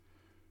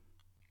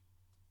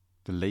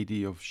The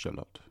Lady of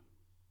Shalott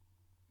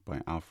by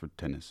Alfred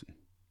Tennyson.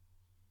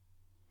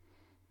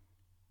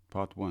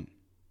 Part 1.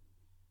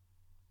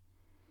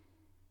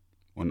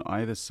 On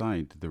either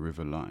side the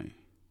river lie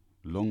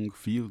long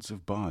fields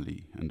of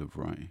barley and of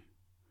rye,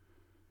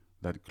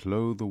 that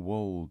clothe the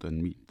wold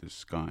and meet the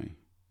sky,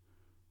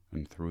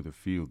 and through the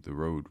field the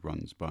road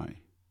runs by,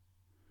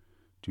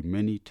 to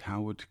many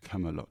towered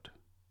Camelot,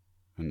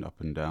 and up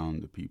and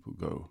down the people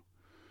go,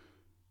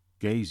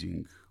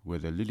 gazing where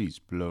the lilies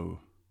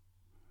blow,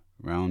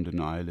 round an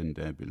island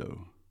there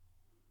below,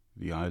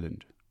 the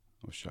island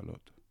of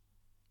Shalott.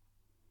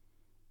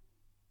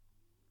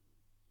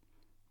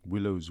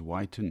 Willows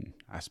whiten,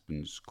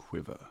 aspens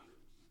quiver,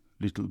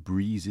 little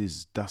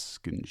breezes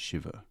dusk and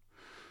shiver,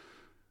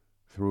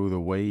 through the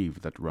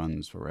wave that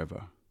runs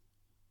forever,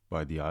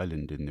 by the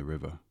island in the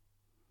river,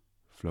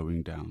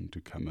 flowing down to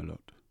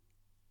Camelot.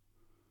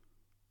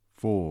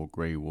 4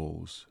 grey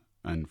walls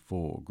and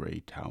 4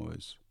 grey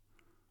towers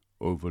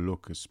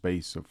overlook a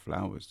space of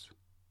flowers,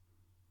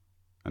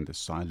 and the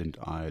silent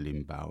isle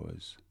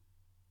embowers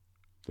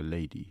the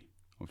Lady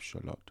of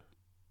Shalott.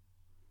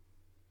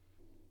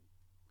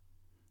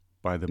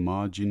 By the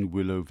margin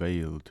willow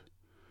veiled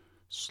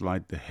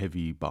slide the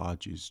heavy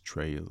barges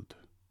trailed,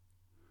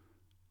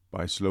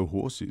 by slow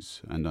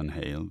horses and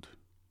unhailed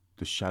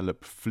the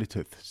shallop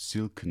flitteth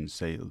silken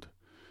sailed,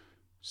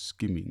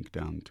 skimming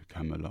down to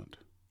Camelot.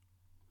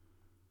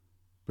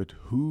 But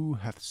who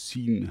hath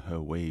seen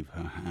her wave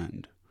her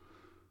hand,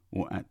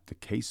 or at the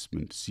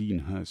casement seen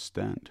her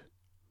stand?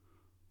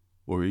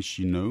 Or is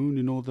she known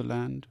in all the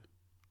land,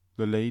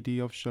 the Lady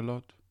of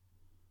Shalott?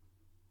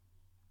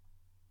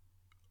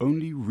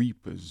 Only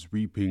reapers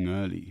reaping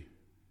early,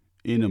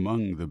 in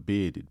among the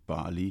bearded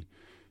barley,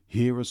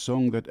 hear a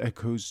song that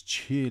echoes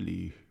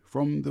cheerly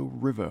from the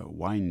river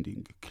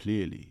winding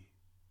clearly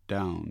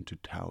down to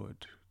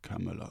towered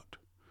Camelot.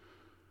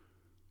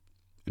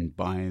 And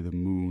by the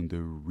moon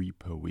the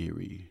reaper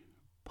weary,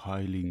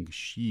 piling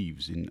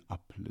sheaves in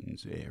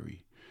uplands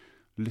airy,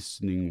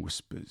 listening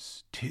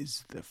whispers,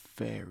 "'Tis the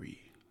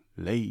fairy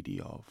Lady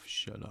of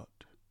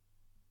Shalott."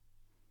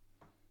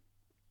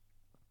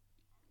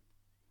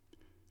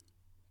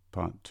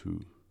 Part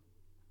 2.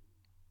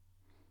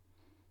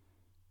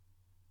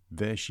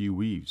 There she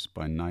weaves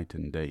by night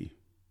and day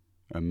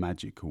a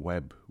magic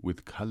web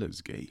with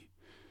colours gay.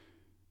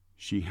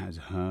 She has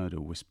heard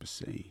a whisper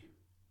say,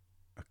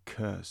 a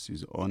curse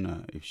is on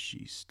her if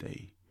she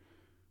stay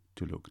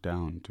to look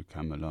down to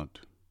Camelot.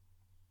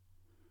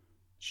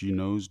 She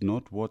knows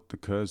not what the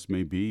curse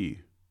may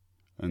be,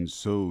 and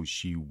so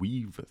she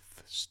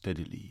weaveth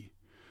steadily,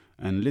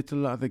 and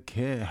little other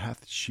care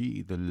hath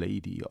she, the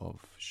Lady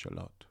of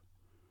Shalott.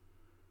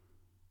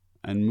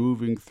 And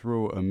moving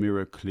through a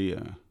mirror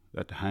clear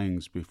that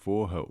hangs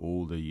before her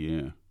all the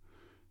year,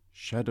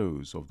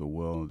 shadows of the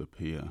world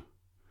appear.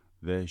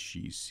 There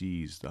she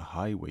sees the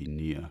highway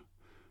near,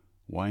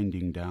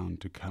 winding down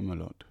to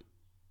Camelot.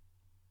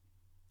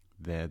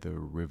 There the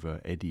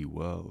river eddy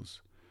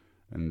whirls,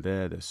 and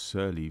there the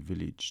surly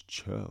village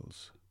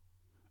churls,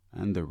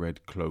 and the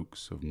red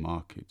cloaks of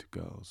market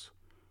girls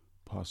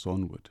pass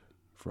onward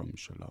from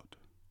Shalott.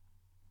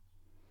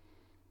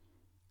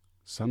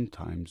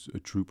 Sometimes a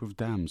troop of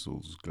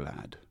damsels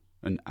glad,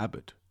 an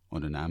abbot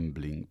on an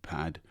ambling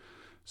pad,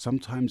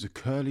 sometimes a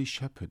curly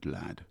shepherd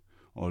lad,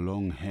 or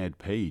long-haired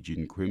page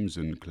in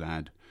crimson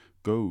clad,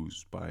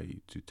 goes by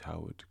to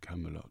towered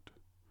Camelot.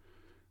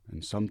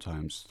 And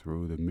sometimes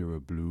through the mirror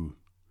blue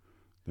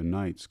the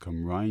knights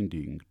come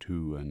riding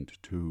 2 and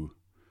 2.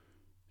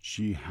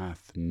 She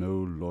hath no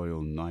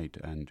loyal knight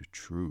and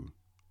true,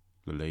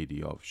 the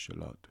Lady of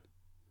Shalott.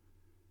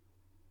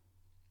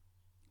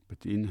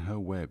 But in her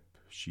web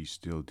she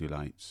still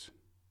delights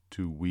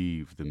to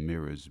weave the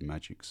mirror's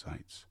magic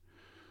sights,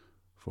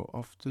 for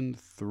often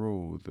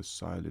through the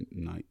silent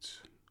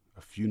nights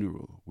a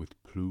funeral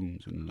with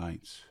plumes and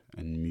lights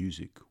and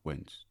music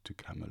went to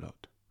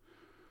Camelot.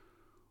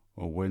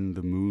 Or when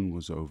the moon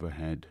was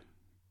overhead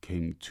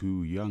came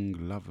 2 young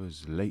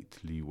lovers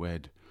lately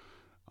wed,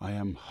 I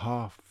am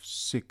half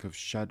sick of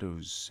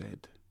shadows,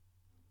 said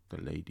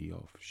the Lady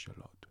of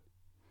Shalott.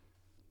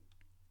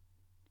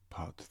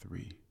 Part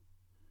 3.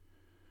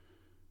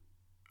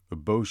 A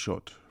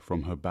bowshot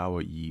from her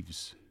bower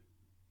eaves,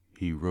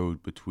 he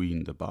rode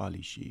between the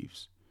barley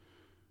sheaves.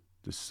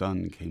 The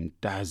sun came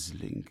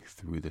dazzling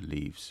through the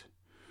leaves,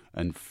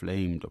 and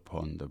flamed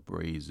upon the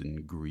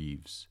brazen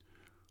greaves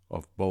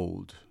of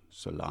bold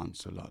Sir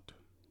Lancelot.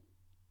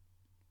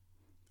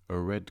 A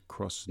red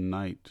cross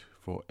knight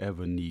for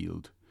ever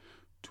kneeled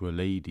to a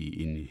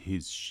lady in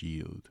his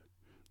shield,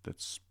 that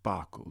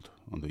sparkled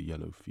on the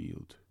yellow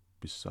field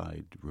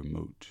beside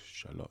remote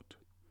Shalott.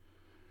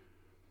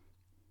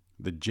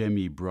 The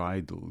gemmy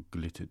bridle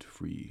glittered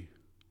free,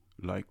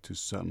 like to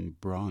some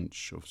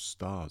branch of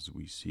stars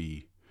we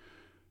see,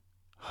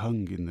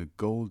 hung in the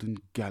golden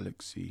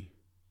galaxy.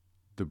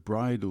 The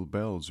bridal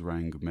bells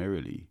rang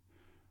merrily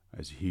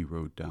as he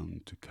rode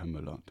down to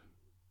Camelot.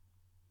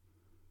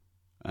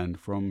 And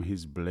from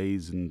his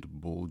blazoned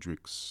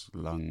baldric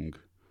slung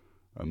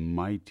a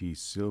mighty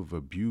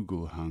silver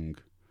bugle hung,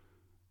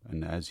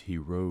 and as he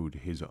rode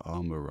his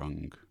armour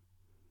rung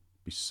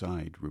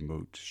beside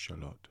remote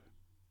Shalott.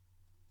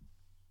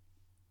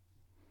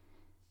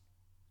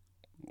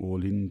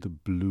 All in the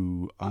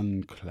blue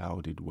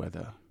unclouded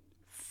weather,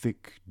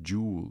 thick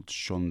jewelled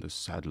shone the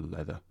saddle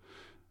leather,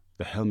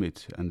 the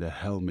helmet and the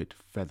helmet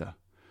feather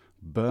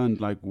burned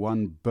like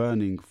one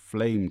burning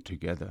flame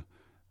together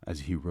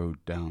as he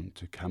rode down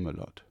to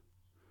Camelot.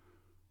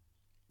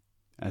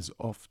 As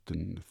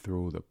often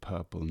through the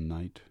purple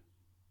night,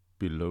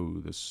 below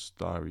the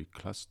starry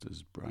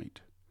clusters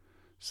bright,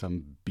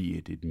 some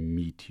bearded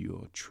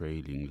meteor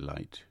trailing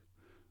light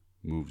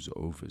moves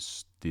over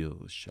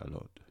still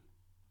Shalott.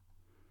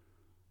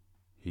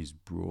 His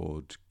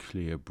broad,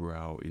 clear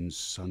brow in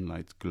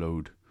sunlight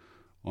glowed,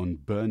 on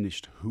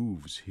burnished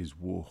hooves his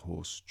war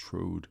horse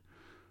trode,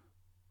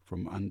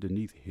 from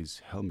underneath his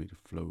helmet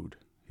flowed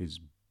his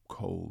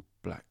coal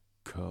black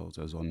curls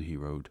as on he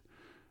rode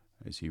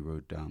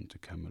down to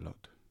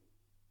Camelot.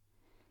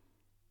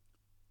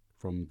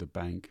 From the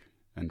bank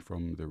and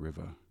from the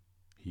river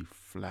he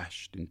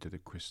flashed into the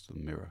crystal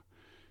mirror.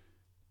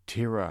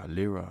 Tira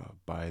lira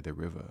by the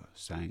river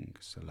sang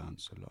Sir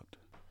Lancelot.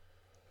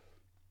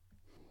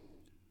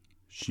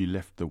 She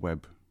left the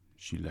web,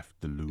 she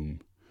left the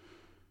loom,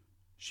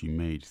 she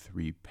made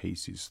 3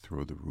 paces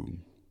through the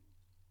room.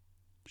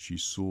 She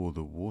saw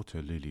the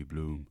water lily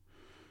bloom,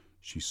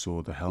 she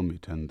saw the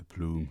helmet and the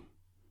plume.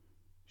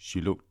 She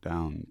looked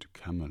down to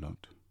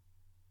Camelot.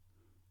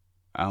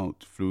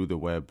 Out flew the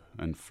web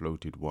and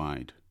floated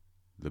wide,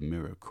 the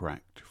mirror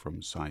cracked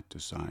from side to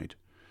side.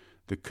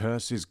 The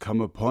curse is come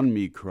upon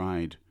me,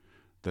 cried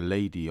the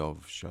Lady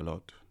of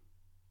Shalott.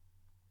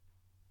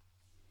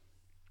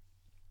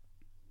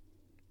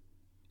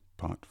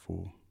 Part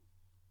 4.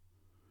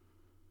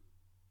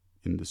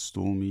 In the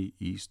stormy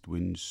east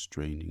wind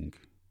straining,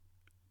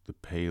 the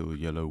pale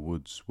yellow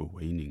woods were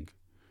waning,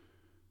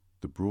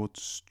 the broad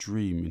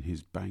stream in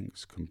his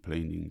banks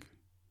complaining,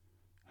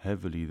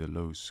 heavily the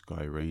low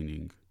sky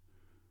raining,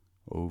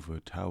 over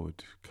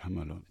towered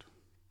Camelot.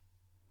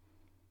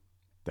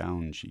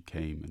 Down she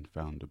came and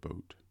found a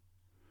boat,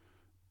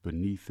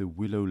 beneath a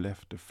willow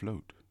left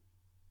afloat,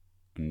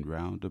 and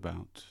round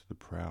about the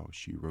prow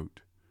she wrote,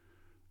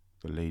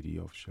 the Lady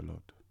of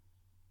Shalott.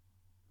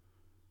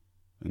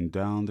 And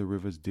down the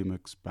river's dim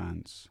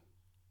expanse,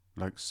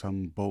 like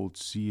some bold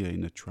seer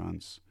in a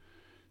trance,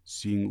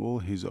 seeing all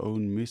his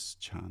own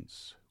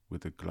mischance,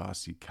 with a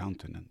glassy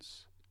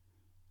countenance,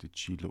 did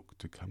she look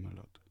to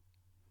Camelot.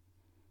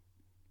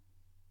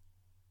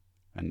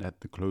 And at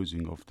the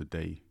closing of the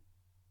day,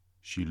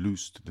 she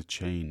loosed the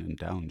chain and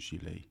down she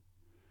lay.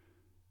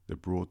 The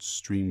broad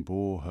stream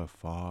bore her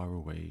far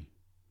away,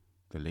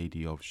 the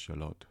Lady of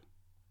Shalott.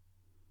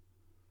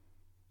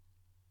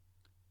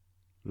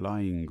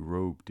 Lying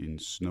robed in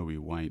snowy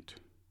white,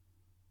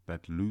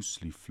 that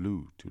loosely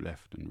flew to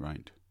left and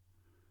right,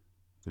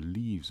 the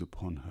leaves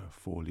upon her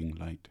falling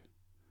light,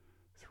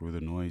 through the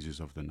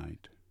noises of the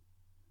night,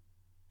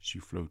 she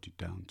floated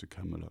down to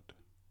Camelot.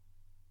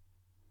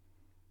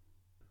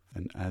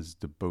 And as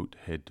the boat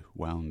head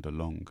wound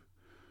along,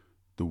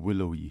 the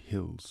willowy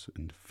hills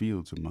and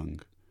fields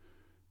among,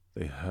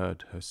 they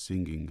heard her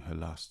singing her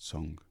last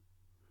song,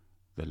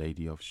 the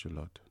Lady of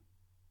Shalott.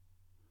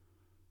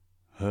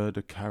 Heard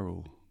a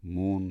carol,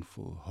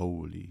 mournful,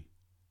 holy,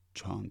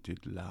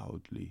 chanted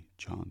loudly,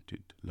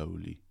 chanted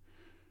lowly,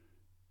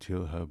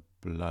 till her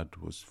blood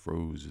was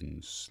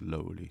frozen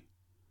slowly,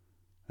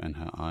 and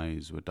her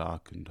eyes were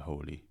darkened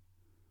wholly,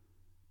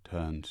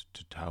 turned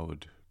to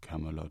towered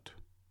Camelot.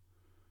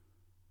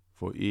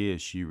 For ere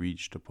she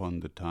reached upon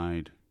the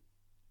tide,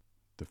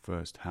 the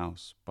first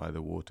house by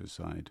the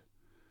waterside,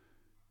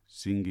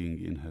 singing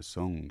in her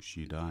song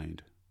she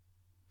died,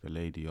 the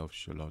Lady of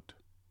Shalott.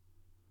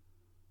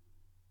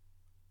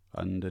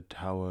 Under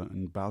tower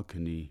and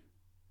balcony,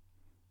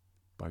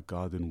 by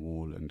garden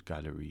wall and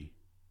gallery,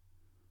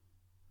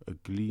 a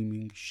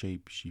gleaming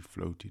shape she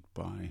floated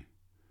by,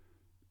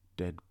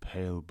 dead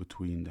pale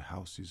between the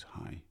houses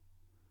high,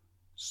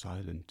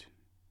 silent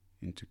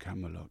into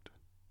Camelot.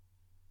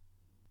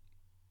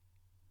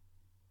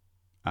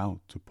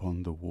 Out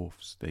upon the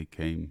wharfs they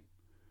came,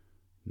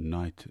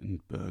 knight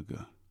and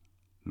burgher,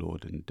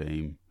 lord and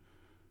dame,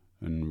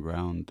 and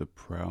round the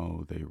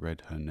prow they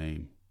read her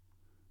name,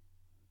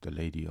 the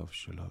Lady of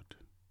Shalott.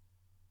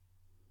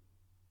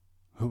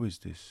 Who is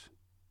this,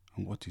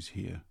 and what is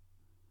here?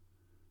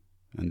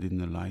 And in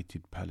the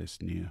lighted palace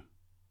near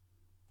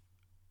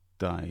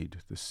died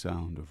the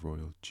sound of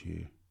royal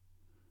cheer,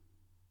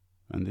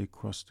 and they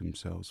crossed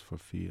themselves for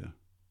fear,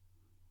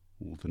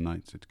 all the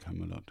knights at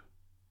Camelot.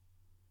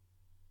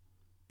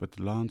 But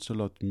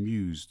Lancelot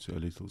mused a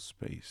little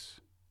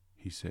space.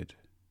 He said,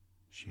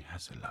 "She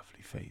has a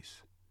lovely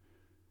face.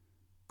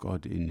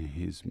 God in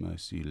his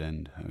mercy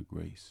lend her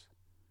grace,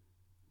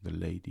 the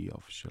Lady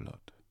of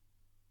Shalott."